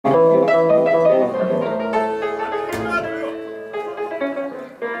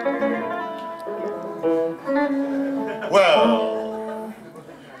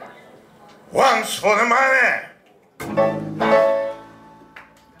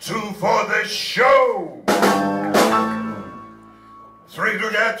2 for the show, 3 to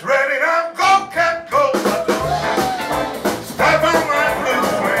get ready. Now go, cat, go. Step on my blue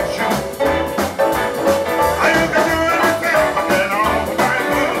suede shoe. You can do anything but get on my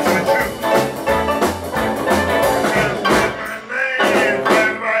blue suede shoe. And with my name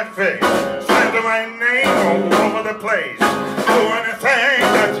and my face, send my name all over the place. Do anything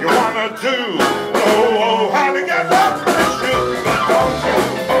that you wanna do. Oh, how to get up my shoe, but don't you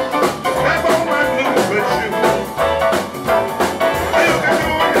step on my blue suede shoe. You can do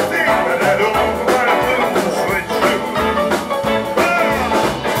anything but get on my blue suede shoe.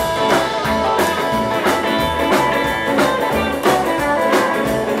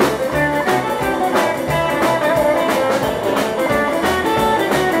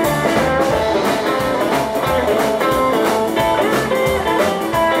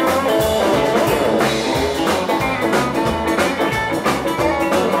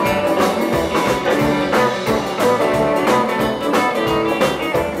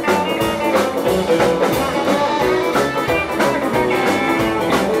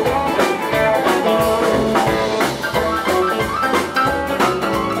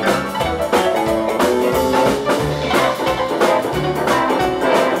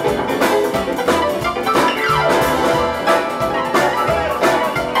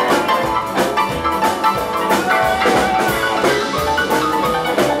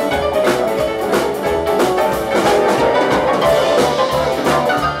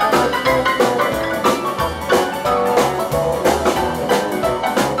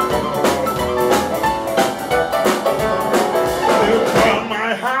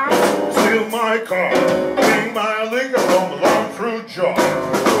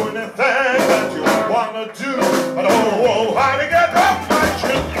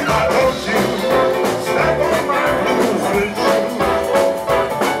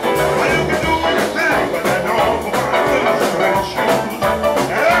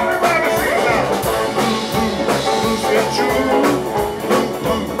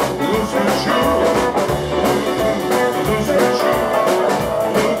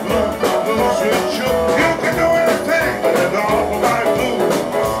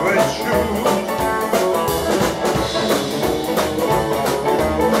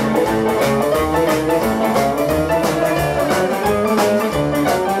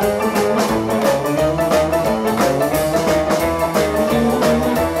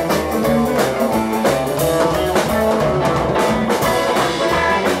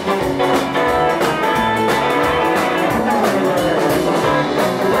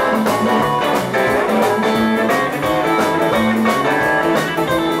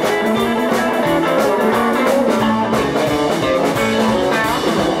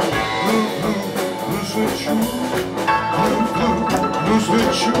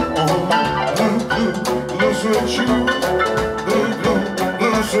 Lose with you.